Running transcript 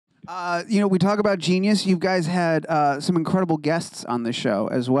You know, we talk about genius. You guys had some incredible guests on the show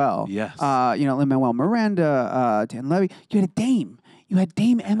as well. Yes. You know, Lin-Manuel Miranda, Dan Levy. You had a dame. You had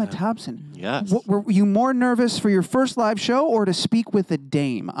Dame Emma Thompson. Yes. Were you more nervous for your first live show or to speak with a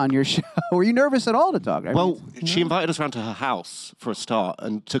dame on your show? Were you nervous at all to talk? Well, she invited us around to her house for a start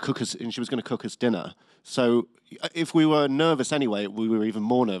and to cook us, and she was going to cook us dinner. So if we were nervous anyway, we were even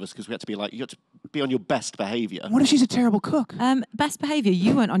more nervous because we had to be like, you had to be on your best behaviour. What if she's a terrible cook? Best behaviour.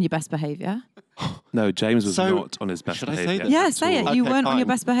 You weren't on your best behaviour. No, James was not on his best should I say behaviour. that? Yeah, say it. You weren't on your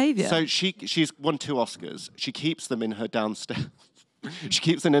best behaviour. So she's won 2 Oscars. She keeps them in her downstairs. She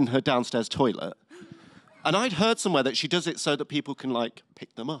keeps them in her downstairs toilet. And I'd heard somewhere that she does it so that people can, like,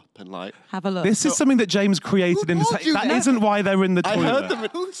 pick them up and, like... Have a look. This is something that James created in his... That isn't why they're in the toilet. I heard them...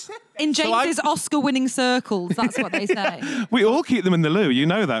 In James's Oscar-winning circles, that's what they say. We all keep them in the loo. You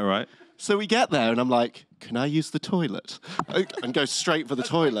know that, right? So we get there, and I'm like, can I use the toilet? And go straight for the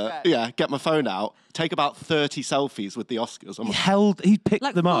toilet. Yeah, get my phone out, take about 30 selfies with the Oscars. He picked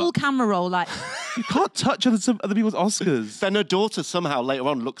like them up. full camera roll, like... You can't touch other people's Oscars. Then her daughter somehow later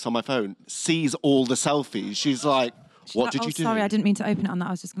on looks on my phone, sees all the selfies. She's like, what did you do? Sorry, I didn't mean to open it on that.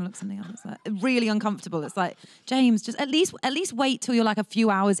 I was just going to look something else. It's like really uncomfortable. It's like, James, just at least wait till you're like a few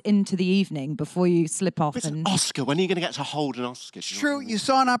hours into the evening before you slip off. It's an Oscar. When are you going to get to hold an Oscar? It's true. You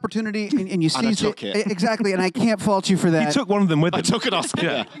saw an opportunity and you seized it. Exactly, and I can't fault you for that. He took one of them with him. I took an Oscar,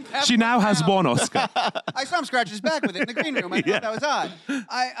 yeah. She now has 1 Oscar. I saw him scratch his back with it in the green room. I thought that was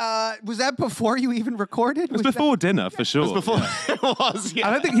odd. Was that before you even recorded? It was before dinner, for sure. It was before. It was, yeah.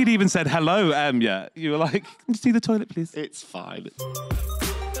 I don't think he'd even said, hello, yet. You were like, can you see the toilet, please? It's fine.